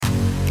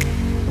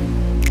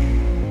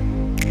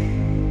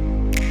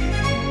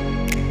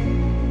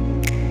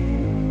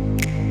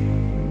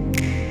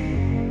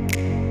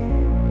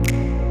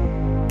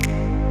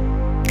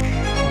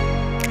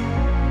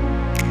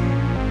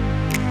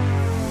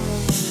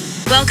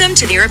Welcome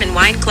to the Urban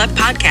Wine Club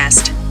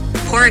podcast.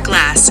 Pour a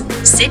glass,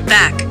 sit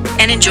back,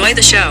 and enjoy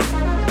the show.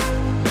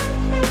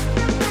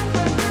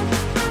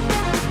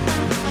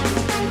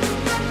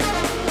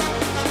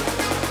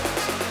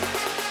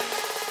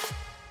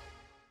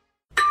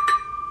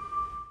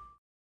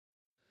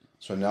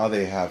 So now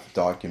they have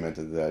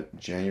documented that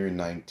January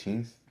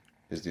 19th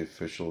is the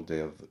official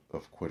day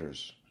of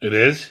quitters. It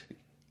is?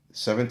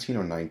 17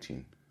 or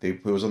 19.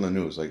 It was on the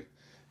news. Like,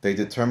 they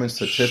determined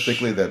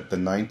statistically that the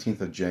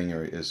 19th of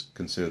January is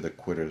considered the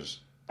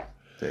quitters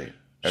day.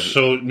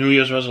 So New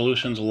Year's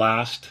resolutions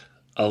last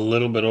a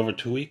little bit over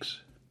 2 weeks?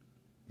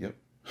 Yep.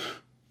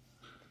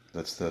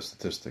 That's the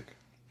statistic.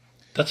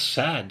 That's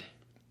sad.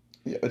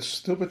 Yeah, it's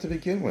stupid to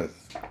begin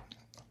with.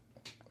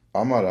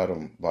 I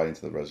don't buy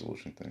into the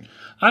resolution thing.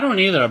 I don't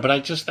either, but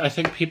I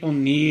think people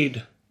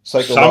need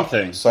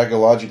something.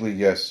 Psychologically,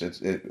 yes,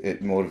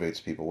 it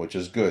motivates people, which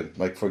is good.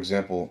 Like, for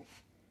example,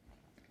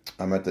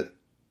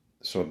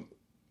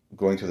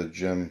 going to the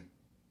gym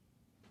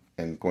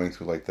and going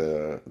through like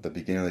the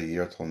beginning of the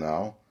year till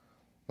now,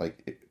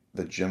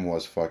 the gym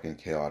was fucking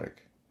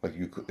chaotic. Like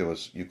you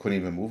couldn't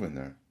even move in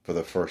there for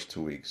the first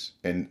 2 weeks.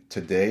 And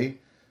today,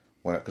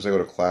 because I go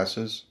to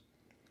classes,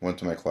 went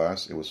to my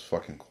class, it was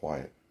fucking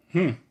quiet.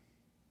 Like,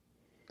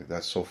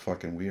 that's so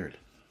fucking weird.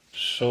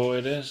 So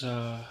it is.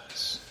 I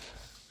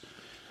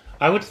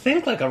would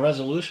think like a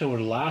resolution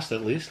would last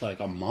at least like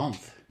a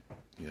month.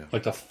 Yeah.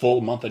 Like the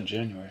full month of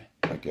January.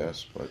 I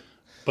guess, but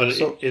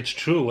it's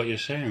true what you're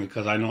saying,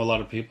 because I know a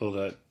lot of people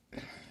that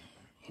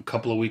a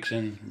couple of weeks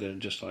in, they're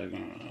just like, oh,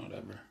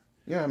 whatever.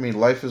 Yeah, I mean,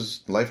 life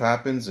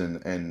happens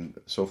and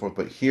so forth.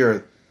 But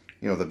here,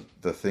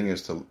 the thing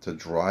is to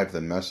drive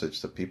the message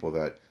to people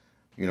that,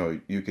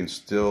 you can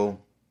still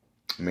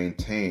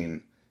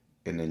maintain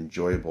an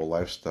enjoyable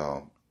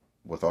lifestyle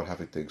without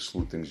having to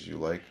exclude things you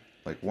like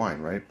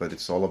wine, right? But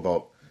it's all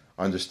about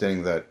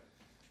understanding that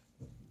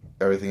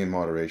everything in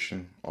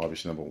moderation,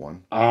 obviously, number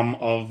one. I'm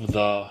of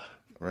the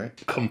right?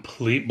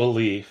 complete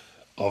belief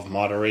of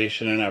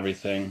moderation and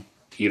everything.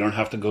 You don't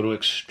have to go to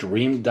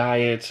extreme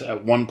diets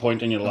at one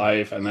point in your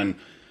life and then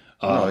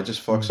it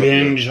just fucks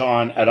binge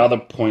on at other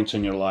points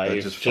in your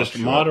life. Just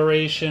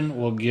moderation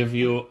will give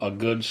you a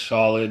good,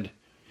 solid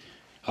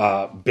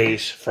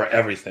base for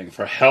everything,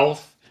 for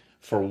health,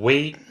 for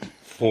weight,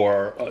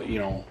 for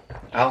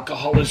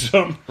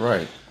alcoholism.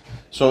 Right.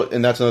 So,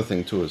 and that's another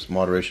thing too, is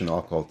moderation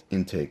alcohol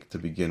intake to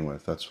begin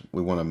with.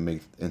 We want to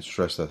make and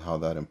stress that how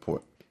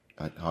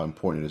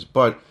important it is.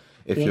 But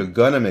if you're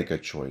gonna make a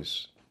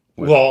choice,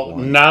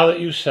 now that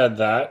you said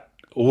that,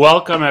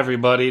 welcome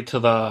everybody to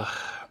the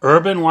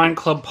Urban Wine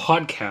Club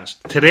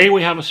podcast. Today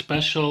we have a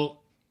special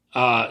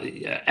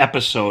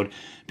episode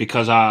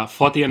because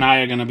Foti and I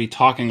are going to be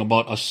talking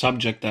about a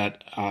subject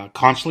that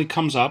constantly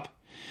comes up.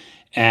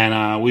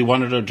 And we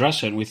wanted to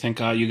address it, and we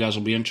think you guys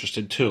will be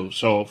interested too.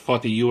 So,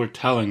 Foti, you were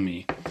telling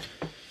me.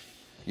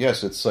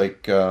 Yes, it's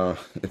like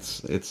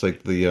it's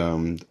like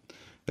the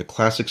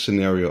classic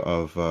scenario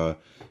of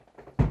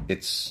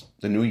it's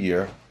the new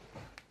year,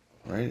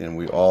 right? And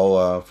we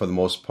all, for the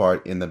most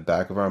part, in the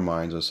back of our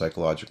minds, or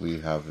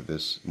psychologically, have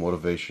this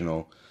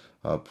motivational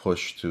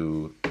push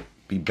to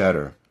be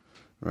better,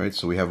 right?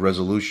 So we have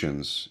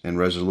resolutions, and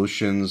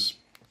resolutions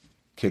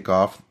kick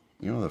off,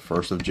 the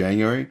 1st of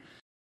January.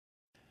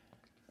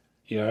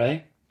 You all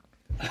right?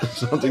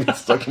 Something got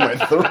stuck in my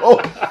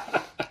throat.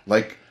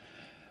 Like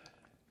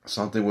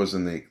something was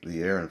in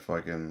the air and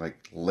fucking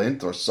like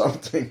lint or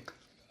something.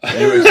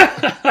 Anyways. All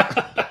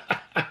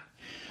right,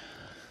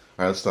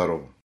 let's start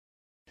over.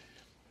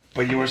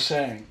 But you were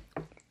saying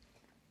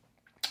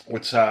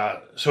it's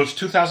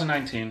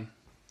 2019.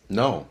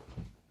 No,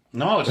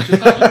 it's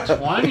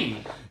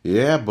 2020.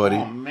 Yeah, buddy.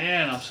 Oh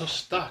man, I'm so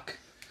stuck.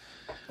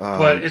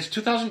 But it's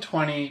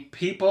 2020.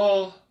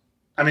 People,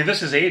 I mean,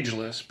 this is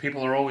ageless.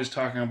 People are always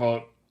talking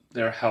about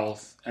their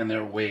health and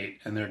their weight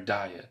and their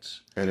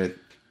diets. And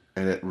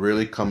it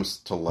really comes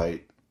to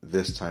light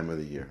this time of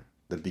the year.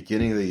 The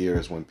beginning of the year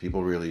is when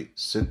people really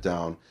sit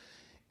down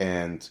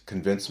and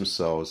convince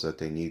themselves that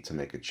they need to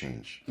make a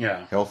change.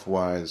 Yeah.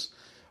 Health-wise,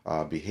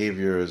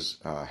 behaviors,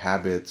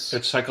 habits.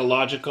 It's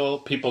psychological.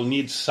 People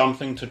need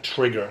something to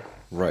trigger.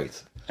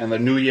 Right. And the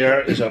new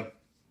year is a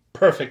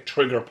perfect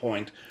trigger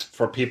point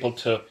for people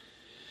to,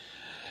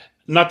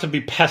 not to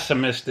be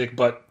pessimistic,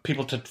 but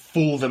people to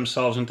fool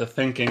themselves into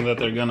thinking that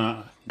they're going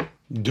to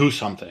do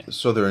something.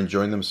 So they're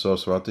enjoying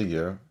themselves throughout the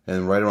year.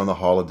 And right around the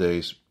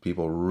holidays,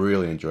 people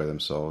really enjoy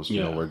themselves.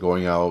 Yeah. We're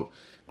going out,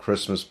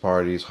 Christmas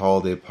parties,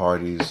 holiday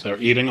parties. They're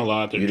eating a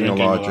lot. They're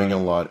drinking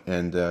a lot,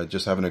 and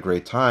just having a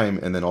great time.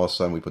 And then all of a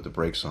sudden we put the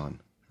brakes on,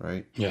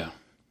 right? Yeah.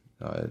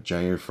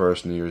 January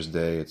 1st, New Year's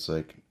Day, it's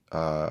like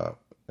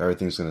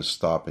everything's going to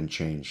stop and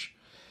change.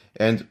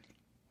 And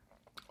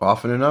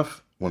often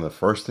enough, one of the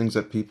first things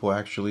that people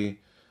actually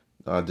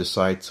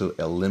decide to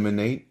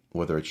eliminate,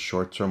 whether it's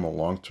short-term or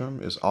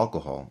long-term, is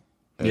alcohol.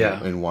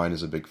 And wine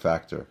is a big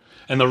factor.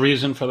 And the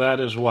reason for that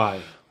is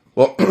why?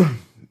 Well,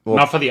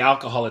 not for the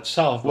alcohol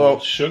itself,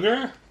 but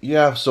sugar?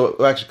 Yeah,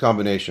 so actually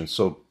combination.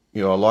 So,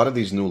 a lot of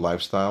these new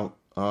lifestyle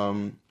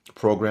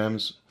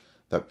programs,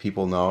 that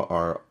people now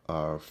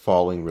are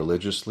following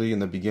religiously in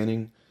the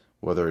beginning,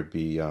 whether it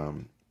be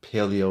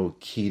paleo,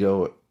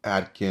 keto,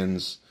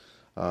 Atkins,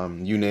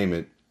 you name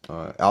it.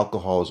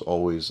 Alcohol is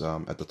always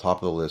at the top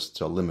of the list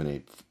to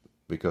eliminate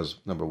because,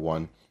 number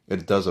one,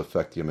 it does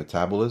affect your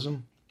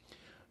metabolism.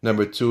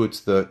 Number two,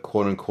 it's the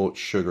quote-unquote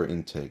sugar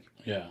intake.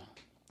 Yeah.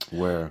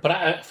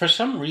 But for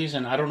some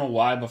reason, I don't know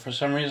why, but for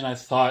some reason I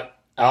thought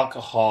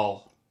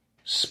alcohol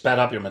sped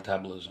up your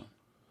metabolism.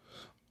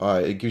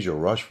 It gives you a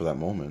rush for that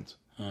moment.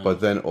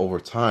 But then over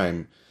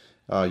time,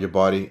 your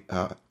body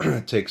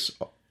takes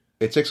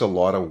a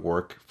lot of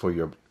work for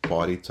your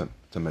body to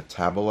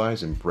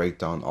metabolize and break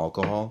down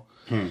alcohol.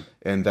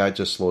 And that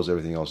just slows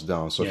everything else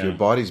down. So if your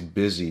body's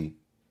busy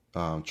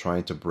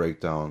trying to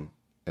break down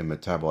and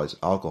metabolize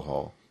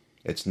alcohol,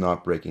 it's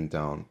not breaking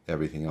down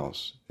everything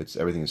else.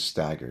 Everything is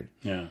staggered.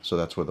 Yeah. So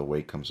that's where the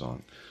weight comes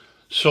on.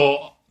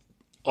 So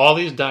all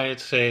these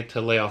diets say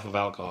to lay off of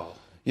alcohol.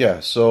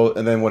 Yeah. So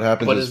and then what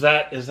happens? But is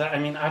that? I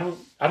mean, I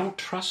don't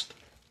trust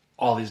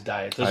all these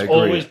diets. There's I agree.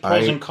 always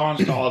pros and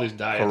cons to all these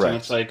diets, Correct. and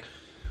it's like,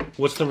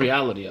 what's the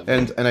reality of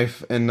it?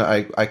 And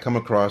I come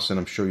across, and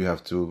I'm sure you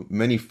have too,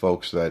 many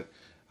folks that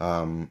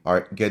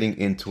are getting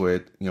into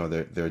it. You know,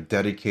 they're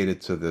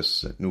dedicated to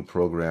this new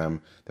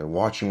program. They're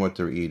watching what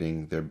they're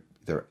eating.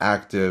 They're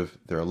active.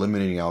 They're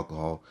eliminating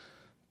alcohol.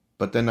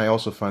 But then I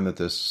also find that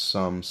there's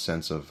some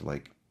sense of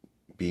like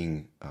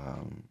being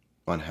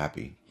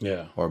unhappy,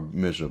 or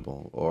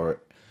miserable,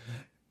 or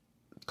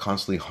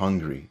constantly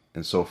hungry,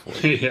 and so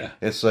forth. Yeah.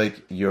 It's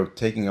like you're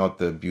taking out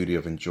the beauty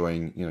of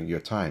enjoying, your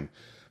time.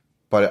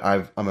 But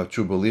I'm a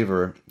true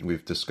believer.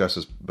 We've discussed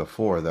this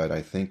before that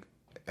I think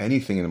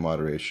anything in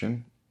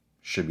moderation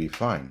should be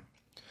fine.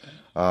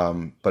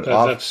 But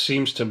that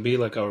seems to be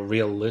like a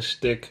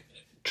realistic,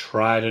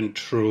 tried and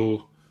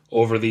true,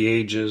 over the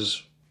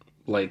ages,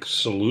 like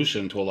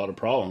solution to a lot of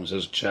problems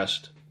is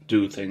just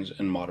do things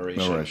in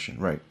moderation. Moderation,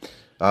 right?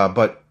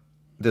 But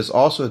there's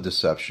also a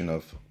deception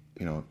of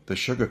the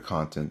sugar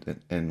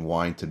content in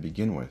wine to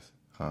begin with.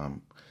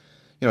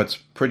 It's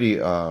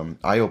pretty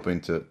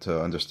eye-opening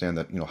to understand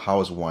that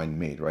how is wine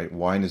made, right?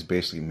 Wine is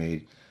basically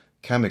made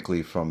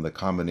chemically from the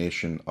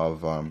combination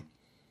of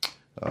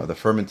the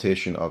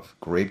fermentation of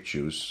grape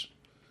juice,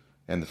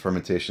 and the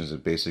fermentation is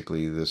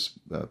basically this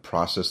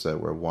process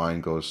where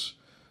wine goes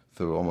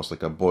through almost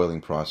like a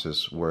boiling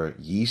process where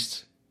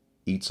yeast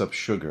eats up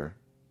sugar.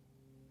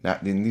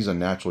 These are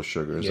natural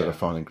sugars that are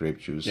found in grape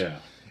juice,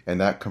 and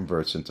that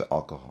converts into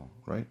alcohol,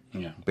 right?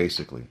 Yeah.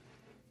 Basically.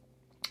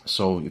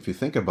 So if you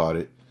think about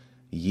it,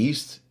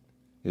 yeast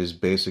is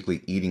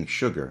basically eating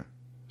sugar,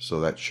 so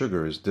that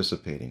sugar is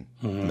dissipating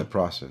in the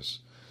process.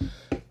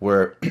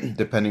 Where,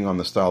 depending on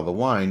the style of the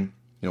wine,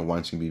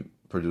 wines can be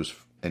produced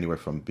anywhere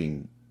from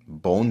being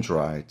bone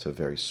dry to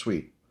very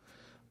sweet.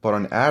 But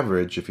on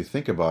average, if you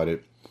think about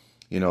it,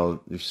 you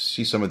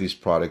see some of these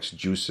products,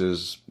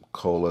 juices,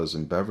 colas,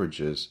 and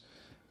beverages,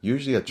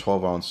 usually a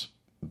 12-ounce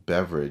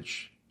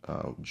beverage,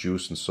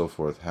 juice and so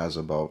forth, has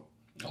about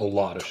a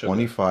lot of sugar.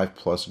 25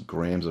 plus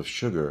grams of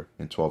sugar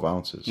in 12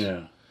 ounces.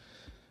 Yeah.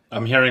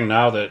 I'm hearing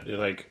now that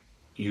like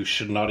you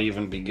should not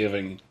even be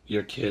giving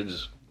your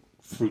kids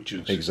fruit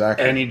juice.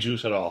 Exactly. Any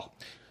juice at all.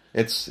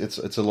 It's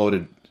a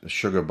loaded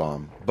sugar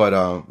bomb.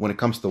 But when it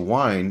comes to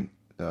wine,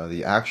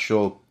 the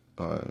actual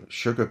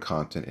sugar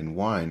content in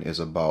wine is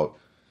about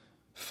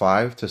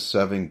 5 to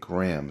 7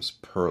 grams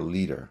per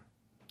liter.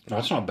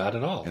 That's not bad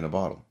at all. In a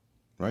bottle,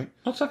 right?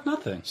 That's like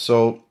nothing.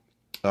 So,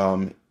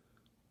 in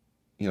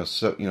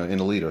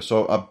a liter.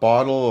 So a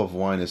bottle of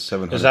wine is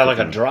 700. Is that like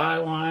a dry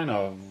wine,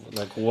 or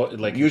like what?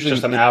 Like usually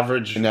just an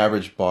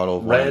average bottle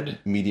of red,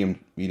 wine,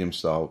 medium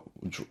style,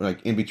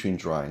 like in between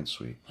dry and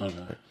sweet. Okay.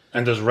 Right.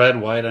 And does red,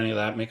 white, any of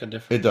that make a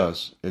difference? It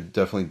does. It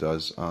definitely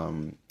does.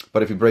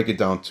 But if you break it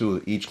down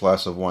too, each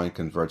glass of wine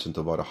converts into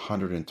about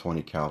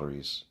 120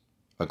 calories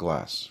a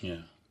glass.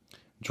 Yeah.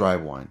 Dry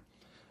wine.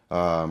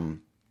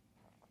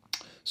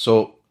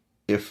 So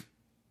if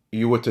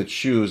you were to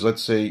choose,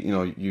 let's say,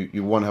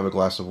 you want to have a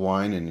glass of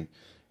wine, and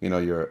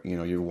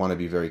you want to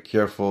be very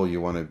careful.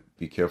 You want to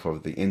be careful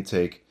of the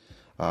intake.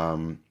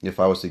 If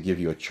I was to give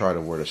you a chart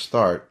of where to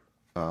start,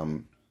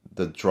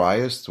 the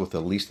driest with the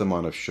least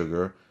amount of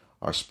sugar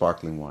are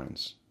sparkling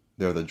wines.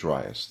 They're the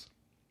driest.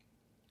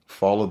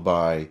 Followed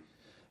by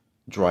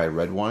dry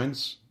red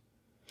wines.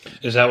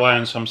 Is that why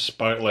in some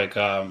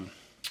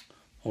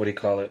what do you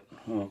call it?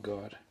 Oh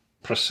God,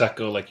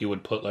 Prosecco, like you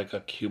would put like a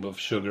cube of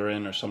sugar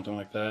in or something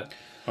like that?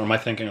 Or am I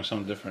thinking of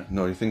something different?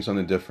 No, you think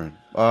something different.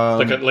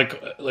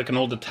 Like an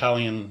old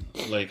Italian,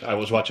 like I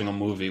was watching a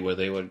movie where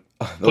they would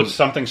put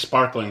something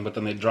sparkling, but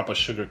then they'd drop a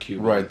sugar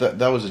cube. Right,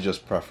 that was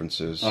just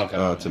preferences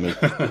to make.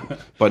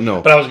 But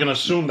no. But I was going to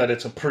assume that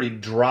it's a pretty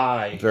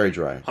dry. Very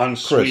dry.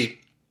 Unsweet. Crisp.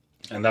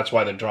 And that's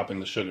why they're dropping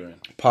the sugar in.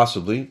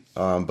 Possibly,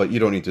 but you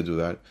don't need to do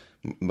that.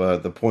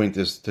 But the point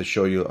is to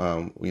show you,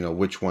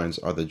 which wines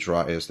are the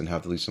driest and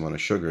have the least amount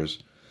of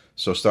sugars.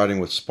 So starting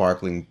with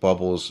sparkling,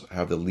 bubbles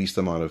have the least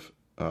amount of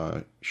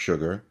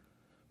sugar,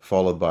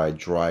 followed by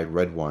dry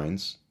red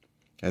wines,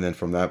 and then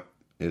from that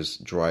is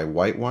dry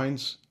white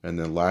wines, and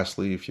then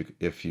lastly,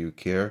 if you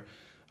care,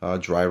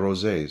 dry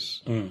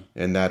rosés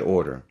in that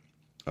order.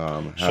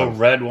 So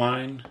red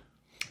wine,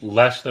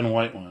 less than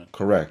white wine.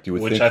 Correct. You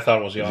would Which think I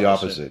thought was the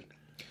opposite.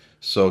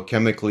 So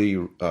chemically,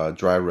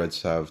 dry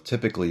reds have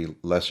typically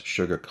less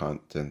sugar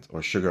content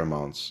or sugar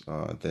amounts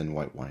than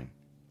white wine.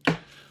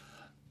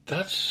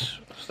 That's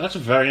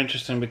very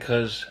interesting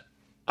because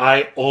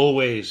I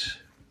always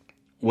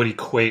would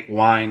equate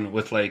wine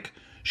with like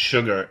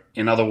sugar.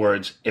 In other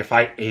words, if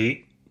I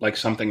ate like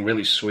something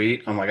really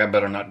sweet, I'm like, I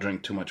better not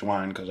drink too much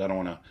wine because I don't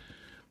want to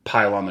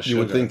pile on the sugar. You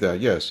would think that,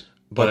 yes.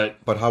 But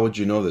how would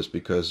you know this?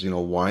 Because,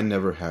 wine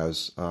never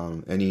has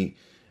any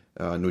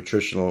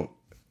nutritional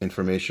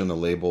information on the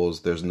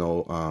labels. There's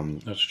no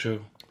that's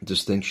true.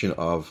 distinction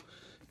of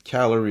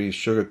calories,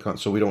 sugar content,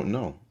 so we don't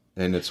know.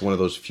 And it's one of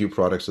those few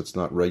products that's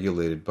not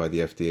regulated by the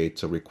FDA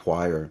to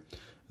require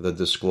the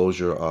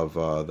disclosure of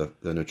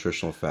the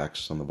nutritional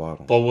facts on the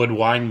bottle. But would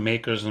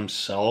winemakers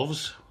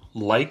themselves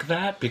like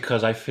that?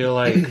 Because I feel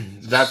like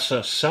that's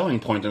a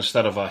selling point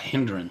instead of a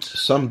hindrance.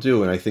 Some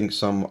do, and I think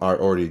some are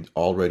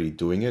already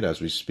doing it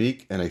as we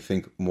speak, and I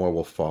think more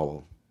will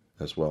follow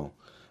as well.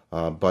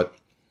 But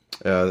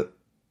there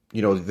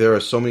are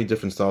so many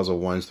different styles of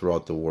wines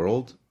throughout the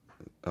world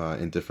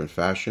in different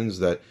fashions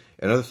that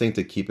another thing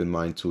to keep in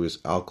mind too is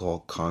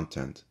alcohol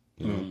content.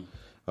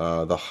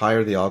 The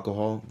higher the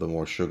alcohol, the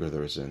more sugar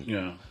there is in.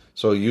 Yeah.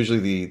 So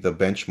usually the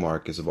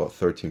benchmark is about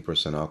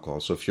 13% alcohol.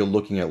 So if you're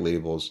looking at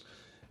labels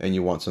and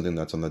you want something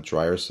that's on the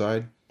drier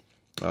side,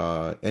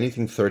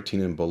 anything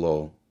 13 and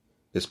below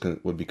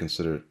would be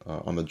considered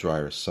on the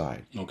drier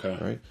side. Okay.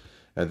 Right?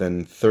 And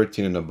then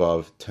 13 and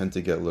above tend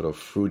to get a little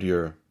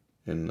fruitier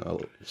and a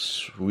little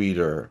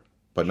sweeter,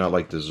 but not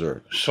like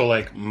dessert. So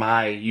like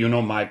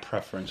my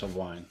preference of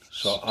wine.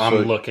 So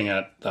I'm looking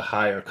at the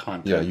higher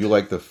content. Yeah, you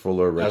like the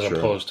fuller, richer. As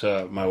opposed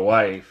to my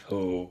wife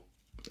who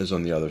is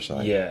on the other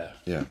side. Yeah.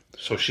 Yeah.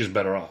 So she's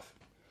better off.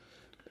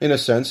 In a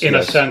sense, In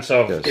yes. a sense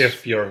of Yes.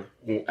 if you're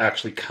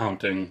actually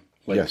counting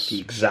the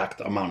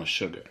exact amount of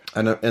sugar.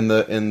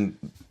 And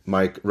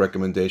my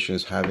recommendation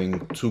is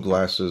having 2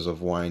 glasses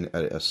of wine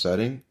at a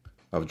setting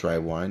of dry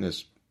wine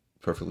is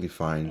perfectly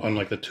fine. On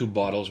like the 2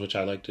 bottles, which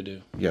I like to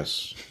do.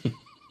 Yes.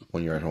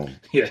 When you're at home.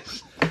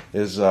 Yes.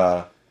 Is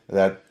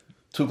that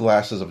 2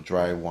 glasses of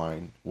dry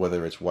wine,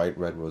 whether it's white,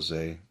 red,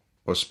 rosé,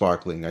 or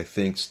sparkling, I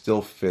think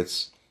still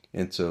fits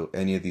into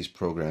any of these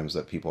programs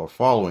that people are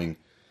following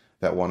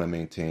that want to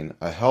maintain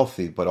a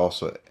healthy but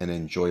also an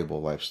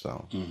enjoyable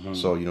lifestyle. Mm-hmm.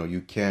 So,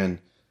 you can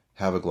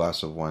have a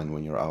glass of wine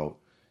when you're out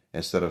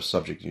instead of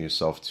subjecting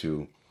yourself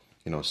to,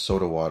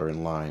 soda water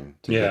and lime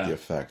to get the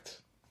effect.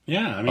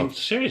 Yeah, I mean,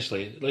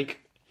 seriously, like,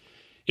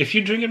 if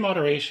you drink in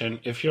moderation,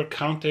 if you're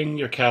counting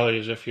your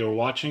calories, if you're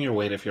watching your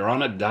weight, if you're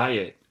on a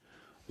diet,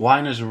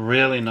 wine is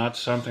really not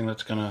something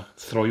that's going to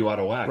throw you out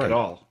of whack at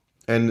all.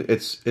 And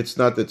it's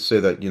not to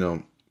say that,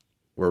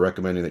 we're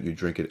recommending that you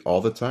drink it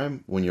all the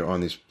time when you're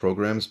on these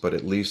programs, but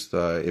at least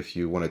if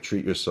you want to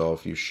treat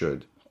yourself, you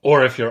should.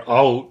 Or if you're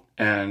out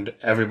and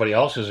everybody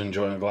else is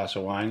enjoying a glass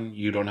of wine,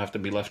 you don't have to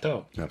be left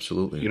out.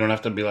 Absolutely. You don't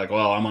have to be like,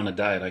 well, I'm on a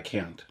diet, I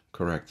can't.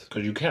 Correct.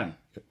 Because you can.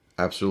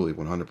 Absolutely,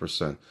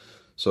 100%.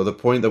 So the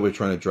point that we're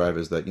trying to drive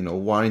is that,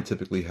 wine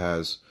typically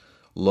has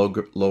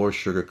lower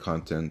sugar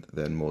content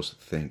than most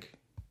think.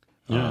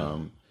 Yeah.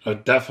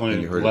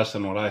 Definitely less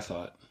than what I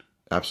thought.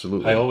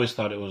 Absolutely. I always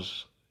thought it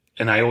was...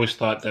 And I always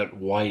thought that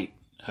white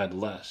had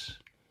less.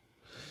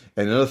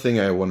 And another thing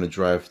I want to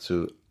drive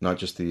to, not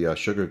just the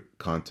sugar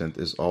content,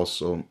 is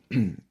also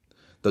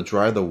the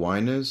drier the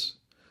wine is,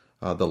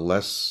 the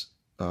less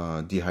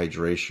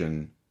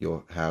dehydration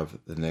you'll have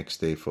the next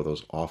day for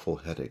those awful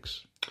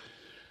headaches.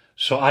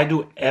 So I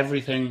do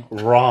everything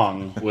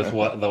wrong with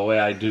the way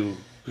I do,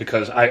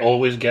 because I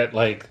always get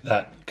like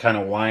that kind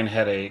of wine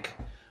headache.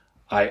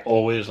 I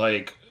always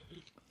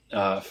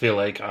feel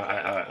like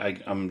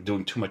I'm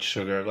doing too much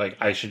sugar. Like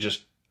I should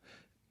just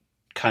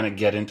kind of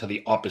get into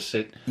the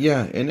opposite.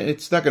 Yeah, and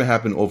it's not going to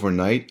happen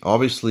overnight.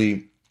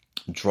 Obviously,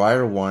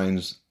 drier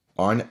wines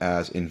aren't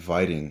as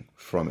inviting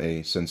from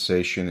a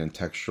sensation and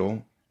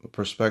textural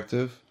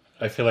perspective.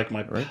 I feel like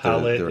my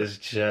palate is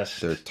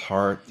just... They're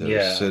tart, they're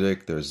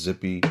acidic, they're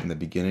zippy in the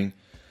beginning.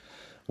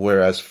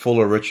 Whereas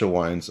fuller, richer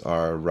wines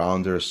are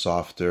rounder,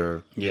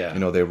 softer. Yeah.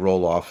 They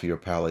roll off your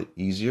palate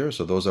easier.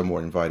 So those are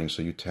more inviting.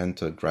 So you tend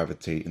to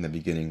gravitate in the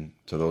beginning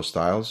to those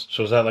styles.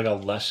 So is that like a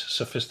less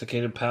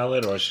sophisticated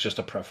palate, or it's just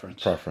a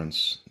preference?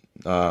 Preference.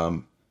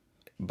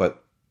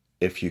 But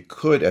if you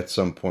could at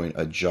some point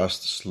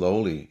adjust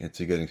slowly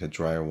into getting to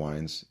drier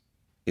wines,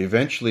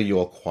 eventually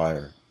you'll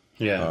acquire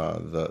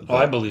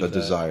I believe the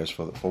desires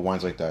for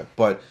wines like that.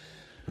 But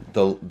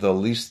the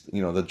least,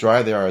 the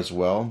drier they are as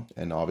well,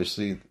 and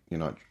obviously you're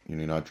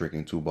not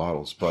drinking 2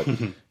 bottles, but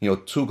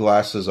 2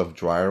 glasses of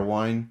drier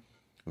wine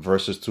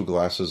versus 2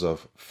 glasses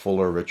of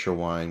fuller, richer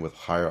wine with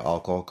higher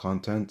alcohol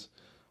content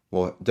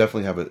will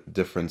definitely have a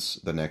difference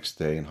the next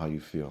day in how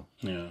you feel.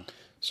 Yeah.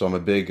 So I'm a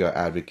big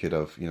advocate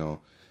of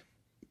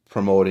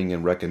promoting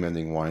and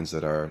recommending wines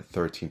that are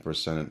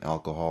 13% in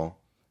alcohol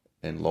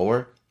and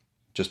lower,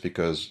 just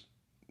because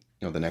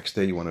the next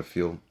day you want to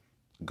feel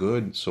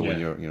good. So when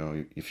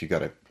you're if you got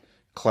to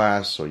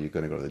class or you're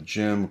going to go to the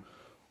gym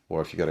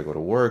or if you got to go to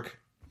work,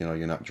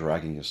 you're not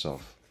dragging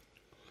yourself.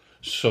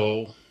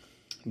 So,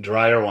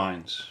 drier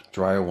wines.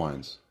 Drier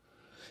wines.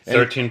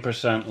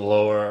 13%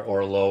 lower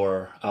or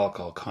lower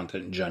alcohol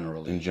content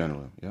generally. In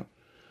general, yep.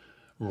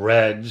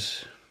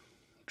 Reds,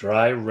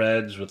 dry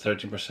reds with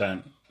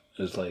 13%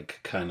 is like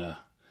kind of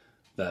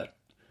that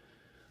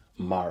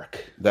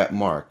mark. That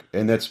mark.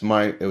 And it's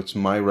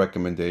my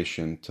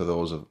recommendation to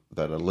those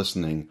that are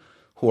listening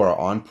who are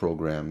on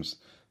programs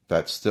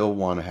that still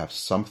want to have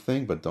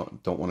something but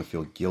don't want to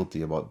feel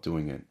guilty about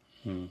doing it.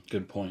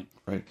 Good point.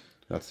 Right?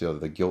 That's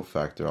the guilt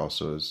factor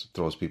also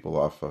throws people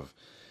off of,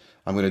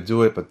 I'm going to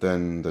do it, but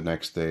then the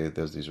next day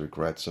there's these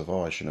regrets of,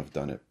 I shouldn't have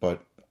done it.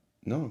 But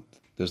no,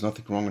 there's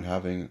nothing wrong with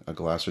having a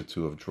glass or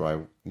two of dry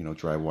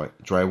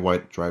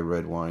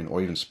red wine,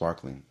 or even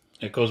sparkling.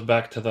 It goes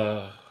back to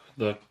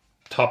the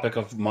topic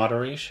of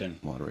moderation.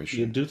 Moderation.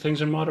 You do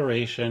things in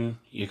moderation.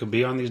 You could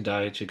be on these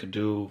diets. You could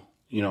do,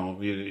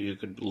 you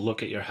could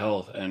look at your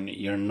health, and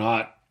you're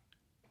not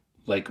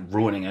like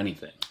ruining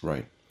anything.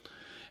 Right.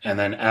 And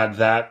then add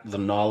the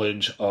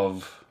knowledge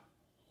of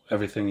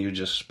everything you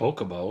just spoke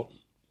about.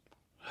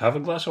 Have a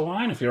glass of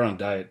wine if you're on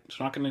diet. It's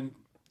not going to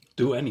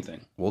do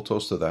anything. We'll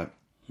toast to that.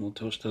 We'll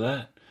toast to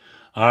that.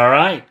 All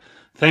right.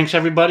 Thanks,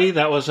 everybody.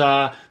 That was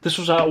this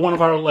was one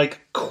of our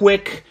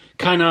quick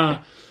kind of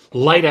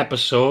light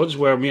episodes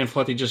where me and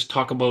Fluffy just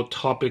talk about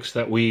topics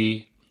that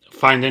we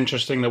find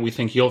interesting, that we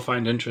think you'll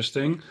find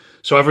interesting.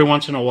 So every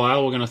once in a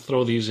while, we're going to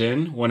throw these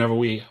in whenever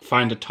we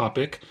find a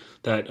topic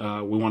that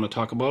we want to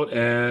talk about.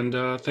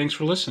 And thanks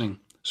for listening.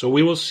 So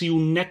we will see you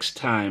next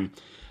time.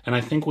 And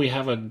I think we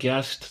have a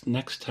guest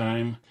next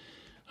time.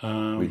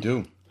 We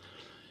do.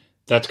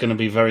 That's going to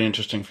be very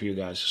interesting for you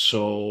guys.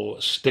 So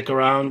stick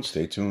around.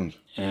 Stay tuned.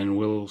 And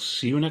we'll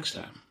see you next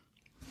time.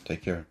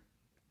 Take care.